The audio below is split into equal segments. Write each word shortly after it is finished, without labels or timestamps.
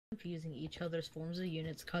confusing each other's forms of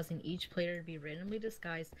units, causing each player to be randomly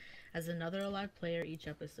disguised as another alive player each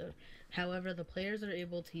episode. However, the players are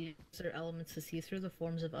able to use their elements to see through the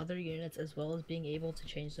forms of other units as well as being able to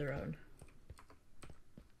change their own.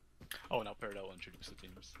 Oh, now Parrot will introduce the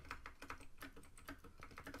teams.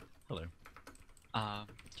 Hello.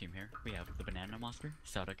 Team here. We have the Banana Monster,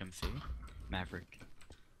 Sadak MC, Maverick.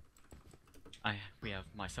 We have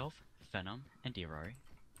myself, Venom, and Dirari.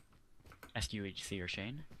 SUHC or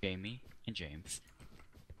Shane, Jamie, and James.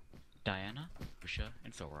 Diana, Usha,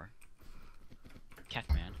 and Soror.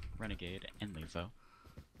 Catman, Renegade, and Levo.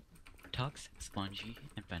 Tux, Spongy,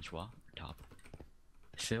 and Benchwa are top.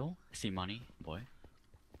 Sil, C-Money, Boy.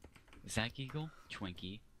 Zag Eagle,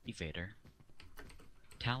 Twinkie, Evader.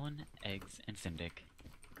 Talon, Eggs, and Syndic.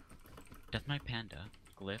 Death Knight Panda,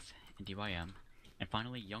 Glyph, and DYM. And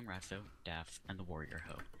finally, Young Rasso, Daffs, and the Warrior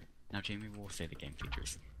Ho. Now Jamie will say the game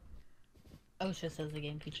features. OSHA says the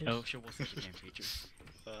game features. OSHA will say the game features.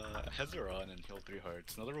 Heads are on and heal 3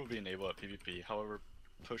 hearts. Nether will be enabled at PvP, however,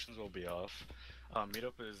 potions will be off.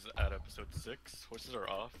 Meetup is at episode 6. Horses are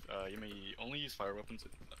off. You may only use fire weapons.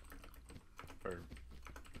 Or.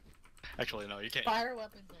 Actually, no, you can't. Fire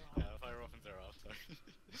weapons are off. Yeah, fire weapons are off, sorry.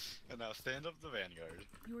 And now stand up the Vanguard.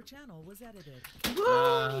 Your channel was edited.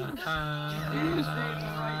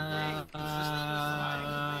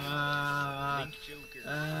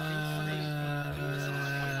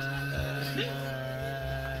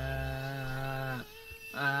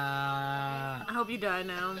 I hope you die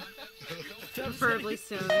now. Preferably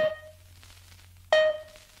soon.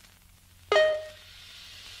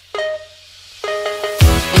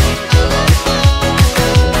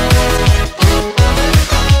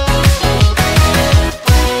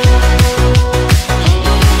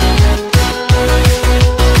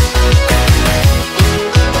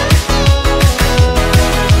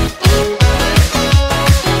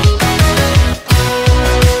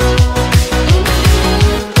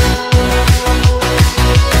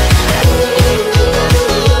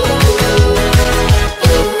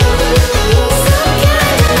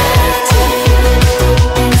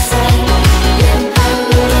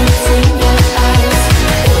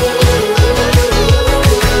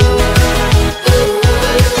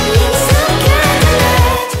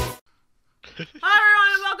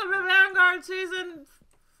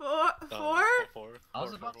 I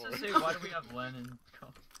was about to say, why do we have Len and...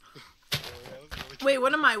 Wait,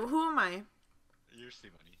 what am I? Who am I? You're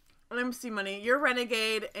C-Money. I'm C-Money. You're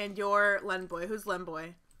Renegade, and you're Lenboy. Who's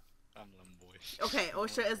Lenboy? I'm Lemboy. Okay,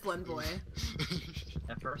 OSHA is Lenboy.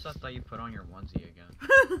 At first I thought you put on your onesie again.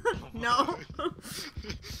 No.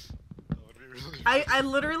 I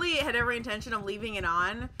literally had every intention of leaving it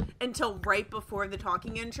on until right before the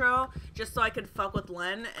talking intro, just so I could fuck with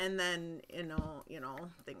Len, and then, you know,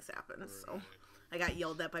 things happen, so... I got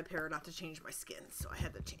yelled at by Parrot not to change my skin, so I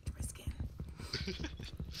had to change my skin.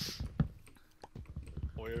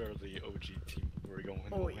 Where are the OG team? We're going.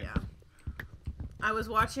 Oh yeah. I was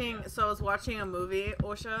watching a movie,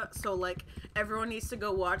 OSHA, so like everyone needs to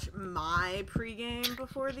go watch my pregame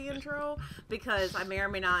before the intro, because I may or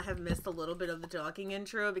may not have missed a little bit of the talking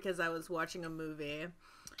intro because I was watching a movie.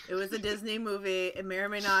 It was a Disney movie. It may or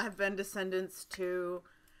may not have been Descendants 2.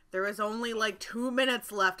 There was only like 2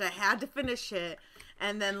 minutes left. I had to finish it.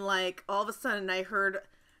 And then like all of a sudden I heard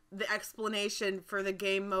the explanation for the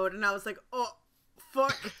game mode and I was like, oh,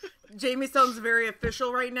 fuck. Jamie sounds very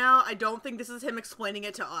official right now. I don't think this is him explaining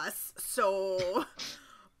it to us. So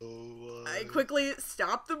I quickly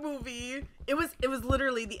stopped the movie. It was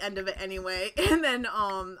literally the end of it anyway. And then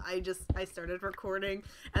I started recording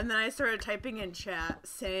and then I started typing in chat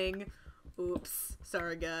saying, oops,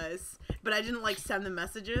 sorry guys. But I didn't like send the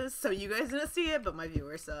messages, so you guys didn't see it, but my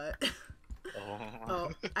viewers saw it.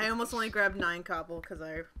 Oh, I almost only grabbed 9 cobble because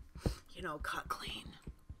I, cut clean.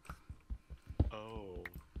 Oh.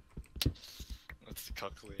 Let's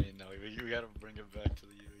cut clean now. We gotta bring it back to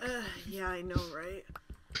the UH. Yeah, I know, right?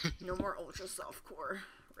 No more ultra softcore.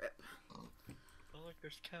 Rip. Oh, look,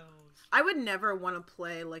 there's cows. I would never want to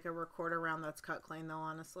play like a recorder round that's cut clean though,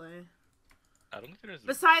 honestly. I don't think there's.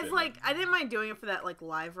 Besides, like, I didn't mind doing it for that like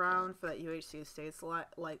live round, for that UHC States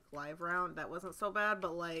live round. That wasn't so bad,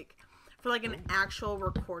 but like for like an actual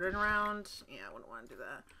recorded round, yeah, I wouldn't want to do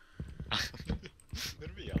that.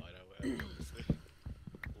 It'd be odd, I would say.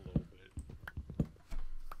 A little bit.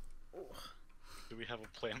 Do we have a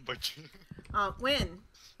plan, but When?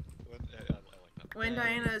 I like that. When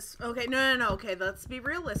Diana's okay, no. Okay, let's be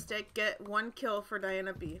realistic. Get 1 kill for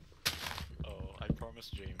Diana B. Oh, I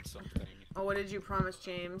promised James something. Oh, what did you promise,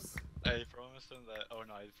 James? I promised him that. Oh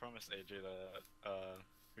no, I promised AJ that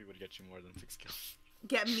we would get you more than 6 kills.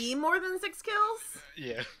 get me more than 6 kills?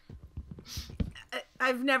 Yeah.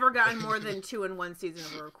 I've never gotten more than 2 in one season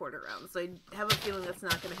of a recorder round, so I have a feeling that's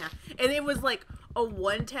not gonna happen. And it was like a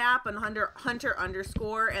 1-tap on Hunter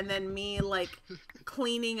underscore, and then me like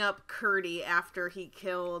cleaning up Curdy after he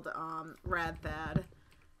killed Radthad.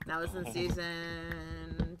 That was in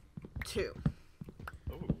season 2.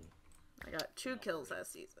 Oh. I got 2 kills that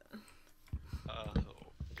season.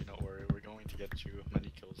 Do not worry, we're going to get you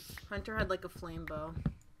many kills. Hunter had like a flame bow.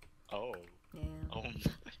 Oh. Yeah. Oh.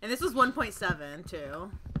 And this was 1.7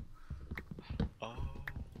 too. Oh.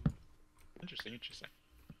 Interesting.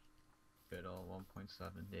 Good old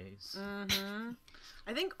 1.7 days. Mm-hmm.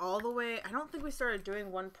 I think all the way. I don't think we started doing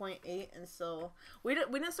 1.8 until we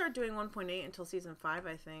didn't start doing 1.8 until season 5.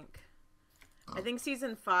 I think. I think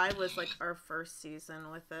season 5 was like our first season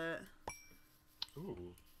with it.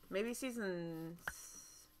 Ooh. Maybe season.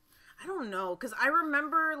 I don't know, cause I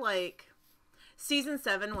remember like season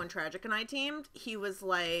 7 when Tragic and I teamed. He was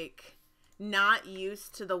like not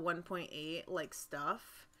used to the 1.8 like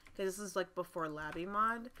stuff, cause this is like before Labby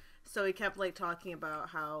mod. So he kept like talking about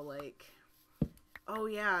how like, oh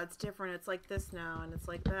yeah, it's different. It's like this now, and it's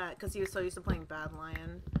like that, cause he was so used to playing Bad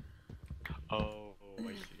Lion. Oh,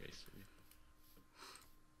 I see.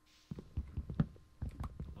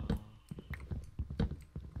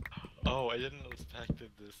 Oh, I didn't know this pack did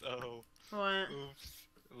this. Oh. What? Oops.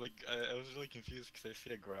 Like, I was really confused because I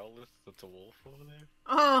see a Growlithe that's a wolf over there.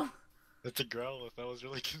 Oh. It's a Growlithe. I was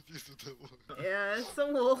really confused with that one. Yeah, it's a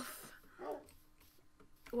wolf.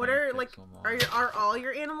 What are like? Are all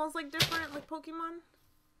your animals like different, like Pokemon?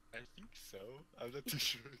 I think so. I'm not too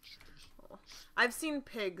sure actually. I've seen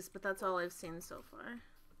pigs, but that's all I've seen so far.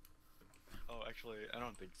 Oh, actually, I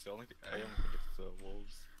don't think so. I don't think it's the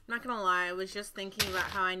wolves. I'm not gonna lie, I was just thinking about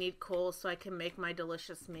how I need coal so I can make my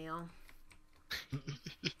delicious meal.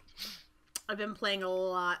 I've been playing a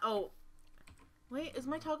lot. Oh, wait, is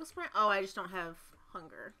my toggle sprint? Oh, I just don't have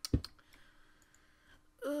hunger.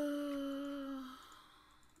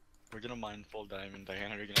 We're gonna mine full diamond.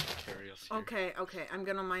 Diana, you're gonna have to carry us here. Okay, I'm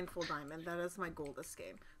gonna mine full diamond. That is my goal this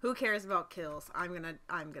game. Who cares about kills? I'm gonna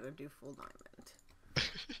do full diamond.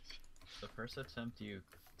 The first attempt you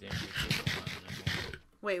didn't cave the one.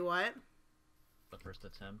 Wait, what? The first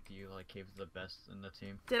attempt you like caved the best in the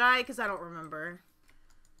team. Did I? Because I don't remember.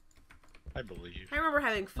 I believe. I remember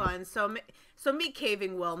having fun, so me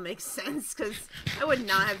caving well makes sense, because I would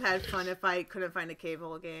not have had fun if I couldn't find a cave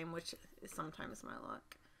all game, which is sometimes my luck.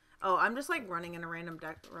 Oh, I'm just like running in a random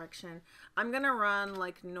direction. I'm gonna run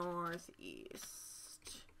like northeast.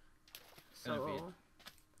 So.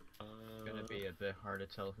 It's gonna be a bit hard to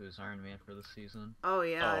tell who's Iron Man for the season. Oh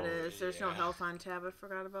yeah, it is. There's no health on tab. I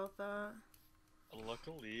forgot about that.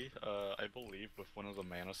 Luckily, I believe with one of the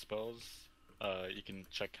mana spells, you can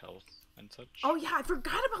check health and such. Oh yeah, I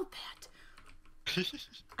forgot about that.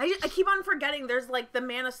 I keep on forgetting there's like the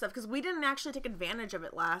mana stuff, because we didn't actually take advantage of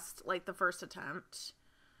it the first attempt.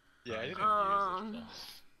 Yeah, I didn't use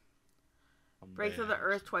it. Break through the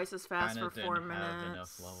earth twice as fast for 4 minutes. Have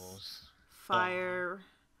enough levels. Fire.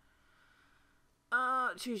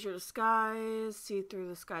 Choose your disguise. See through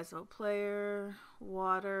the skies of a player.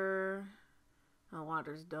 Water. Oh,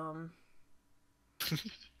 water's dumb.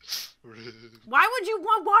 Why would you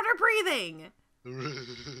want water breathing?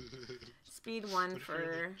 Speed 1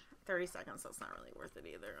 for 30 seconds. That's not really worth it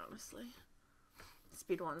either, honestly.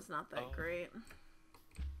 Speed 1's not that great.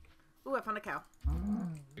 Ooh, I found a cow.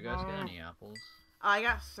 You guys get any apples? I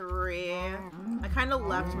got 3. I kind of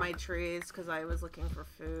left my trees because I was looking for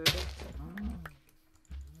food.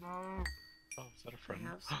 Oh, is that a friend? I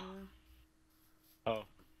have some. Oh.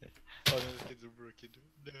 Oh no, these kids are broken.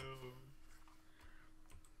 No.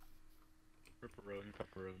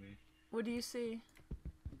 Pepperoni. What do you see?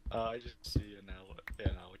 I just see an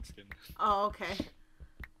Alex skin. Oh, okay.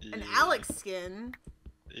 Yeah. An Alex skin?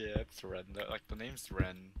 Yeah, it's Ren. Like, the name's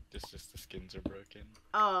Ren. It's just the skins are broken.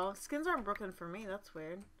 Oh, skins aren't broken for me. That's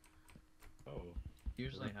weird. Oh.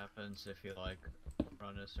 Usually happens if you, like,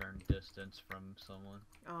 run a certain distance from someone.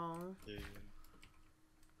 Oh. Yeah.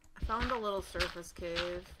 I found a little surface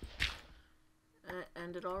cave. It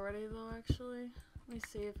ended already, though, actually. Let me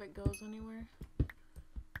see if it goes anywhere.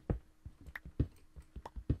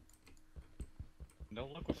 No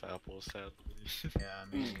luck with apples, sadly. Yeah,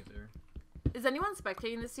 me neither. Is anyone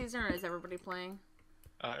spectating this season, or is everybody playing?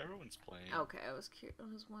 Everyone's playing. Okay, I was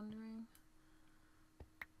wondering.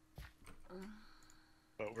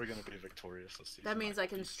 But we're gonna be victorious this season. That means I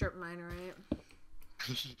can strip mine, right?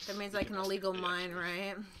 That means I can illegal mine,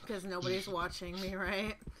 right? Because nobody's watching me,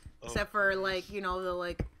 right? Except for, like, you know, the,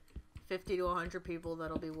 like, 50 to 100 people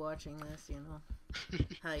that'll be watching this, you know.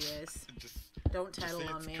 Hi, guys. Don't Just tattle say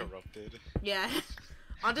on it's me. corrupted. Yeah.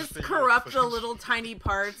 I'll just say corrupt the footage. little tiny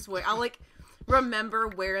parts where I'll like remember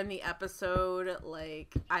where in the episode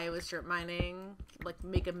like I was strip mining, like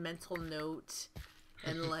make a mental note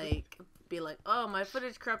and like be like, oh, my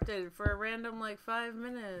footage corrupted for a random like 5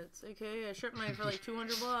 minutes. Okay, I strip mined for like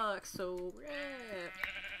 200 blocks, so yeah.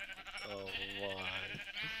 Oh, why?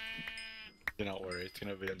 Do not worry, it's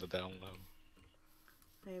gonna be in the down low.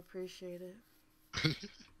 I appreciate it.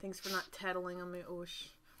 Thanks for not tattling on me, Osh.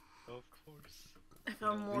 Of course. I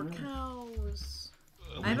found more cows.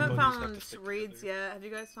 Oh, I haven't buddies have found to stick reeds together. yet. Have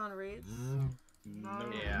you guys found reeds? No.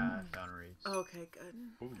 Yeah, I found reeds. Okay, good.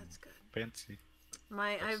 Ooh. That's good. Fancy.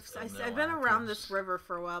 I've been around this river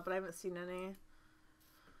for a while, but I haven't seen any.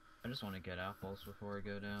 I just want to get apples before I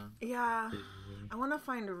go down. Yeah, I want to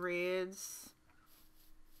find reeds,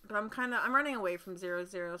 but I'm running away from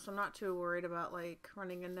 0-0, so I'm not too worried about like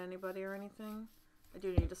running into anybody or anything. I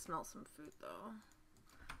do need to smell some food though,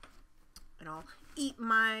 and I'll eat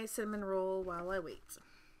my cinnamon roll while I wait.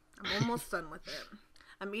 I'm almost done with it.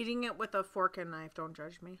 I'm eating it with a fork and knife. Don't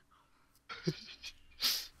judge me.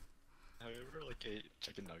 Have you ever like ate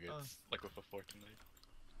chicken nuggets like with a fork and knife?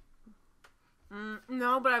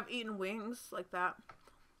 No, but I've eaten wings like that.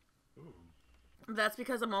 Ooh. That's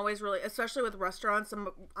because I'm always really, especially with restaurants,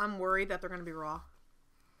 I'm worried that they're gonna be raw.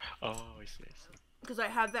 Oh, I see. I see. Because I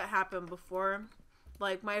had that happen before.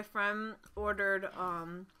 Like my friend ordered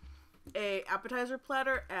a appetizer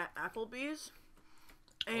platter at Applebee's,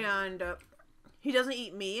 and he doesn't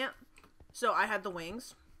eat meat, so I had the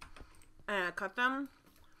wings, and I cut them,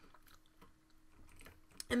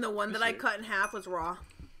 and the one that I cut in half was raw.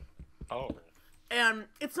 Oh. And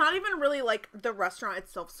it's not even really like the restaurant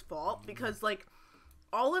itself's fault, because like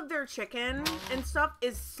all of their chicken and stuff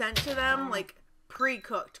is sent to them like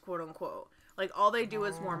pre-cooked, quote unquote. Like all they do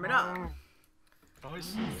is warm it up. Oh, I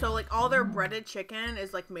see. So like all their breaded chicken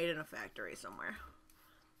is like made in a factory somewhere.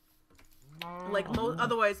 Like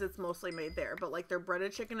otherwise it's mostly made there, but like their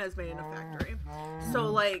breaded chicken is made in a factory.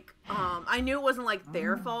 So like I knew it wasn't like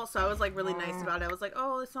their fault, so I was like really nice about it. I was like,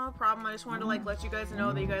 oh, it's not a problem. I just wanted to like let you guys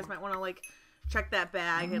know that you guys might want to like check that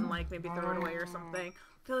bag and like maybe throw it away or something.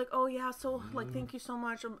 They're like, oh yeah, so like thank you so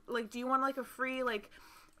much. Like, do you want like a free like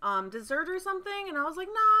dessert or something? And I was like,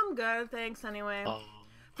 nah, I'm good, thanks anyway. Oh.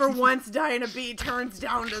 For once, Diana B turns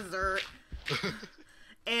down dessert.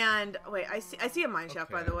 And wait, I see a mine shaft,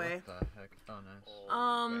 by the way. What the heck?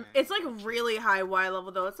 Oh, nice. It's like really high Y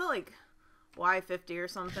level though. It's at like Y50 or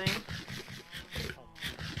something.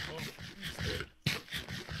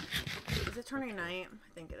 Is it turning night?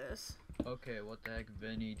 I think it is. Okay, what the heck?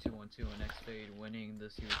 Vinny 212 and X Fade winning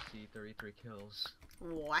this UC 33 kills.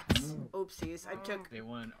 What? Oopsies. They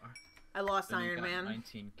won. I lost Vinny Iron got Man.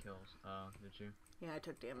 19 kills. Oh, did you? Yeah, I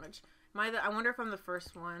took damage. I wonder if I'm the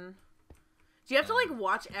first one. Do you have to like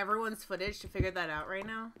watch everyone's footage to figure that out right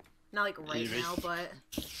now? Not like right now, but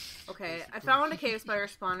okay. I found a cave spider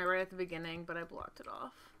spawner right at the beginning, but I blocked it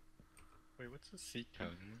off. Wait, what's a sea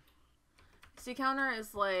counter? Sea counter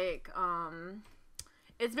is like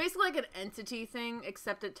it's basically like an entity thing,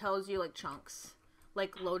 except it tells you like chunks,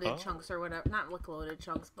 like loaded chunks or whatever. Not like loaded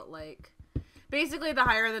chunks, but like basically the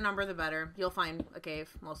higher the number, the better. You'll find a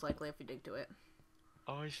cave most likely if you dig to it.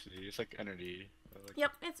 Oh, I see. It's like entity. Like...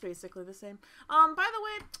 Yep, it's basically the same. By the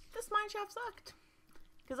way, this mine shaft sucked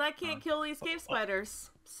because I can't kill these cave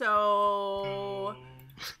spiders. So,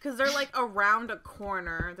 because they're like around a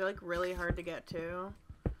corner, they're like really hard to get to.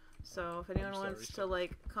 So if anyone wants to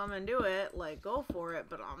like come and do it, like go for it.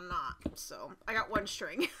 But I'm not. So I got one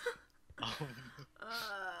string.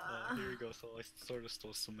 Here we go. So I sort of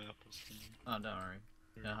stole some apples from you. Oh, don't worry.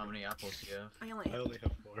 You know how many apples do you have? I only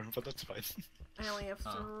have 4, but that's fine. I only have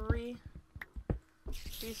 3.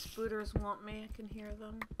 These spooters want me. I can hear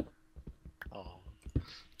them. Oh.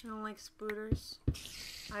 I don't like spooters.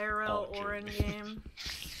 IRL or in game.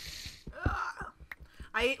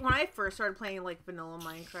 When I first started playing like vanilla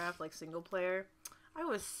Minecraft, like single player, I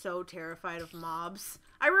was so terrified of mobs.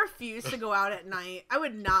 I refused to go out at night. I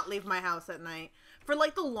would not leave my house at night. For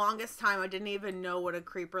like the longest time, I didn't even know what a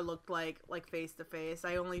creeper looked like face to face.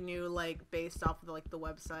 I only knew like based off of like the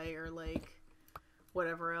website or like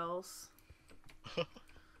whatever else. I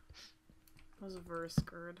was very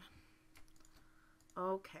scared.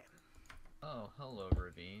 Okay. Oh, hello,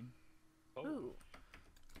 Ravine. Oh. Ooh.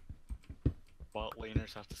 Bot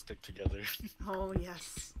laners have to stick together. Oh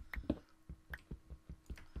yes.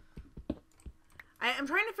 I'm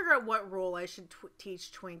trying to figure out what role I should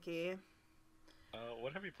teach Twinkie.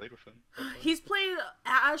 What have you played with him? He's played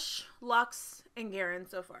Ash, Lux, and Garen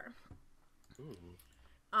so far. Ooh.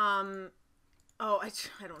 Oh,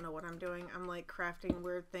 I don't know what I'm doing. I'm like crafting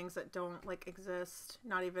weird things that don't like exist.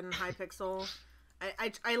 Not even Hypixel.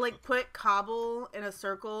 I like put cobble in a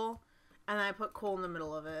circle, and then I put coal in the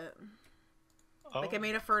middle of it. Oh. Like I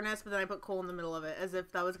made a furnace, but then I put coal in the middle of it, as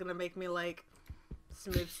if that was gonna make me like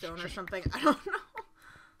smooth stone or something. I don't know.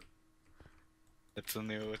 It's a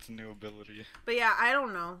new ability. But yeah, I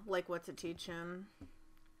don't know like what to teach him,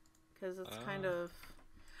 because it's kind of.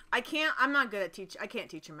 I'm not good at I can't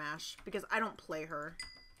teach him Ash because I don't play her.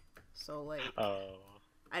 So like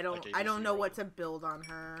I don't know what to build on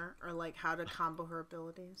her or like how to combo her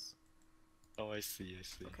abilities. Oh, I see.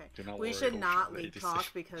 Okay. Do not We worry, should not Ocean league Lady.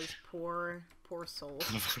 talk because poor soul.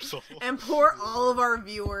 Poor soul. And poor all of our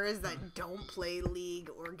viewers that don't play League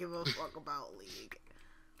or give a fuck about League.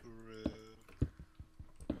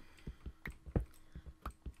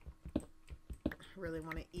 Really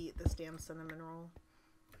want to eat this damn cinnamon roll.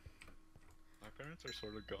 My parents are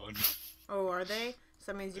sort of gone. Oh, are they?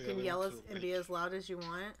 So that means you Yeah, can they yell went and to the be lake. as loud as you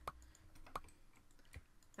want.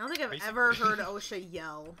 I don't think I've Basically. ever heard OSHA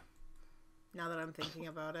yell. Now that I'm thinking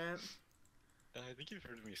about it. I think you've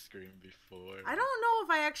heard me scream before. I don't know if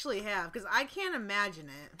I actually have, because I can't imagine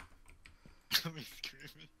it. Me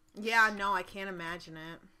screaming. Yeah, no, I can't imagine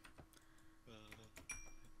it.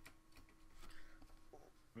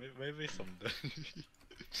 Maybe someday.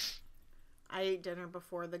 I ate dinner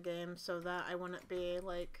before the game so that I wouldn't be,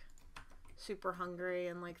 like, super hungry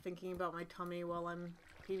and, like, thinking about my tummy while I'm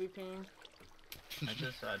PvPing. I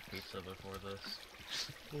just had pizza before this.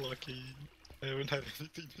 Lucky. I haven't had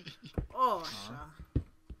anything to eat. Oh,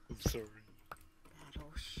 I'm sorry. bad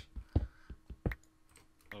Osh.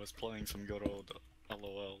 I was playing some good old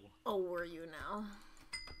LOL. Oh, were you now?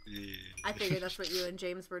 Yeah. I figured that's what you and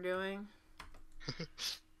James were doing.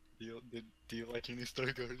 Do you like any Star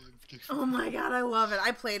Guardians games? Oh my god, I love it.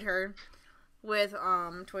 I played her with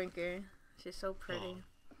Twinkie. She's so pretty.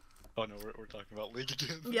 Oh no, we're talking about League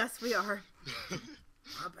again. Yes, we are. My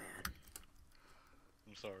bad.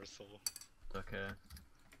 I'm sorry, Soul. Okay.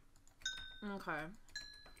 Okay.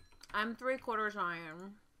 I'm 3/4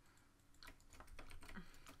 iron.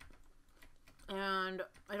 And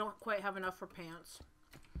I don't quite have enough for pants.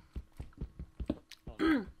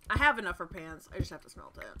 Oh, I have enough for pants. I just have to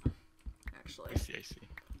smelt it. Actually. I see.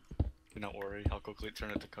 Do not worry, I'll quickly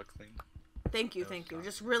turn it to cook thing. Thank you.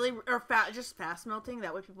 Just really, or just fast melting.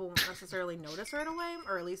 That way people won't necessarily notice right away.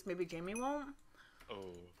 Or at least maybe Jamie won't.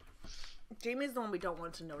 Oh. Jamie's the one we don't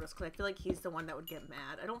want to notice because I feel like he's the one that would get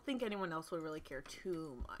mad. I don't think anyone else would really care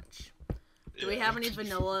too much. Do we have any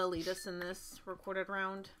vanilla elitists in this recorded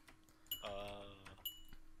round?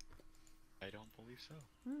 I don't believe so.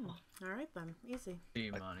 Alright then. Easy.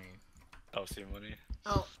 C-money. Oh, see money.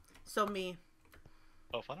 Oh, so me.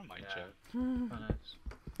 Oh, found a mine Yeah. chat. Oh, nice.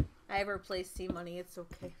 I ever play C money, it's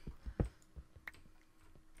okay.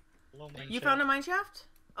 Hello, mine You chat. found a mine shaft?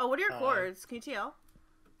 Oh, what are your chords? Can you tell?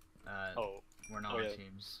 Oh, We're not oh, yeah.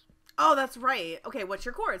 teams. Oh, that's right. Okay, what's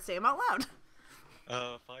your chords? Say them out loud.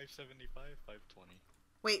 575, 520.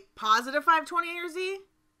 Wait, positive 520 on your Z?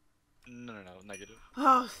 No, negative.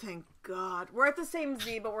 Oh, thank God. We're at the same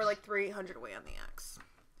Z, but we're like 300 away on the X.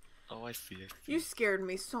 Oh, I see. You scared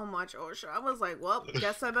me so much, Osha. I was like, well,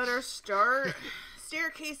 guess I better start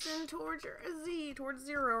staircasing towards your Z, towards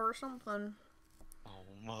 0 or something. Oh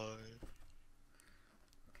my.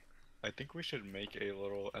 I think we should make a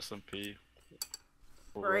little SMP.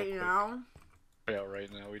 Right now? Yeah, right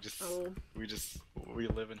now. Oh. We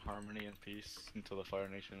live in harmony and peace until the Fire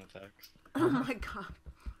Nation attacks. Oh my God.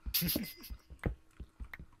 I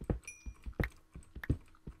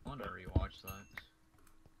want to rewatch that.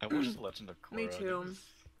 I watched The Legend of Korra. Me and too.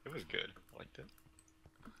 It was good. I liked it.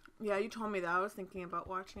 Yeah, you told me that. I was thinking about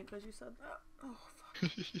watching it because you said that. Oh,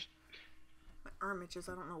 fuck. My arm itches.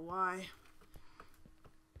 I don't know why.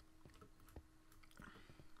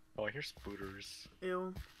 Oh, I hear spooters.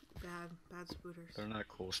 Ew. Bad spooters. They're not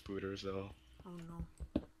cool spooters though. Oh no.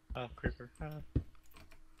 Oh, creeper. Ah.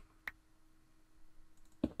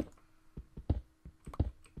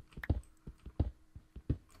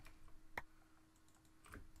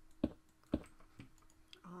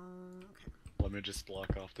 Okay. Let me just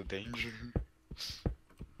block off the danger.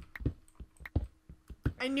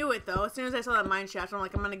 I knew it though. As soon as I saw that mine shaft, I'm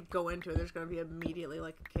like, I'm gonna go into it. There's gonna be immediately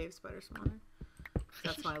like a cave spider spawner.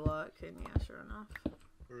 That's my luck, and yeah, sure enough.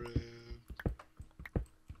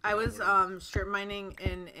 I was strip mining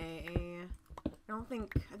in a. I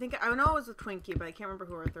know it was a Twinkie, but I can't remember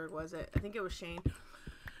who our third was. I think it was Shane.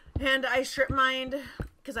 And I strip mined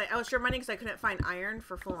because I was strip mining because I couldn't find iron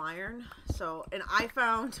for full iron. So, and I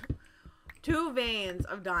found 2 veins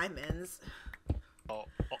of diamonds. Oh,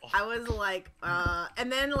 I was like,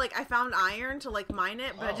 and then like I found iron to like mine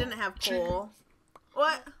it, but I didn't have coal.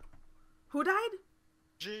 What? Who died?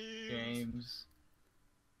 James.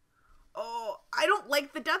 Oh, I don't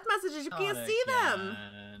like the death messages. You can't see them.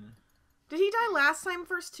 Did he die last time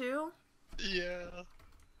first too? Yeah.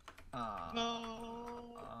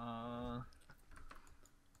 No.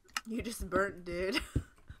 You just burnt, dude.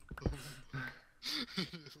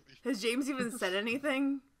 Has James even said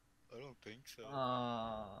anything? I don't think so.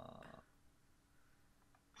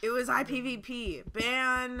 It was IPVP.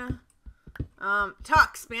 Ban.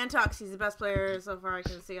 Tux. Ban Tux. He's the best player so far I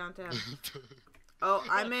can see on tab. Oh,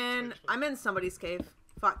 I'm in somebody's cave.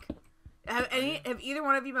 Fuck. Have either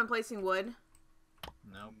one of you been placing wood?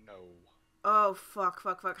 No. No. Oh, fuck.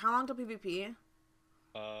 How long till PvP?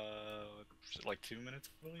 Like 2 minutes,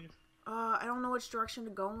 I believe. I don't know which direction to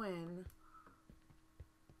go in.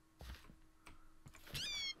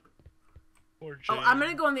 Or Oh, I'm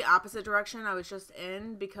gonna go in the opposite direction I was just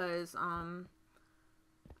in because,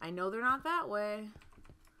 I know they're not that way.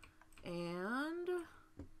 And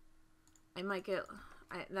I might get,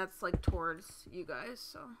 that's like towards you guys,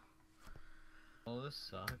 so. Oh, this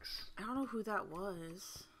sucks. I don't know who that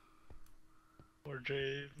was. Or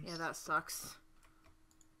James. Yeah, that sucks.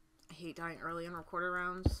 I hate dying early in recorder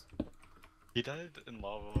rounds. He died in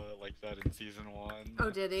lava like that in season 1. Oh,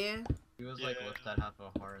 did he? He was like left at half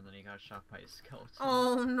a heart and then he got shot by a skeleton.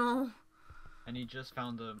 Oh, no. And he just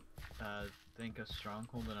found a, think a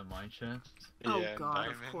stronghold in a mine shaft. Oh, Yeah, God,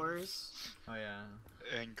 diamonds. of course. Oh yeah.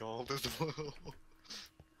 And gold as well.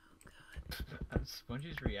 And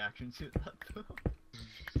Spongy's reaction to that though.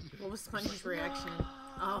 What was Spongy's reaction?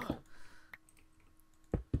 Oh.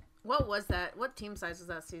 What was that? What team size was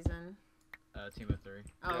that season? Team of 3.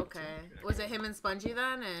 Oh, Yeah, okay. team. Was it him and Spongy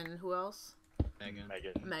then? And who else? Megan.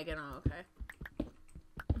 Megan, oh, okay.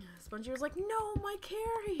 Spongy was like, no, my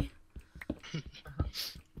carry!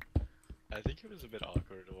 I think it was a bit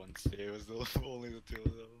awkward once. It was only the two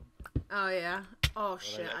of them. Oh, yeah. Oh, But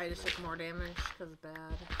shit, I just took more damage because bad.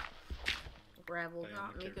 Gravel I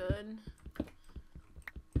got me am good.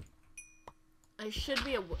 I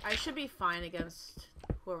should be fine against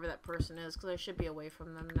whoever that person is because I should be away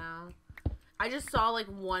from them now. I just saw like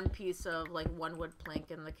one piece of like one wood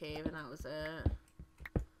plank in the cave and that was it.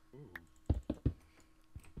 Ooh.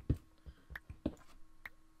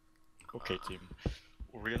 Okay, team.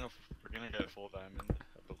 We're gonna get full diamond,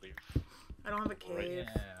 I believe. I don't have a cave Right.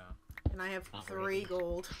 Yeah. and I have Not 3 really.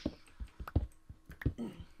 gold.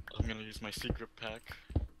 I'm gonna use my secret pack.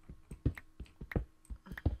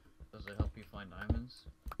 Does it help you find diamonds?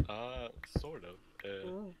 Sort of.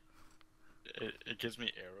 Ooh. It gives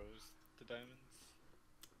me arrows to diamonds.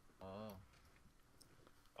 Oh.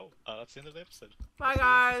 Oh, that's the end of the episode. Bye,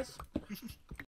 guys!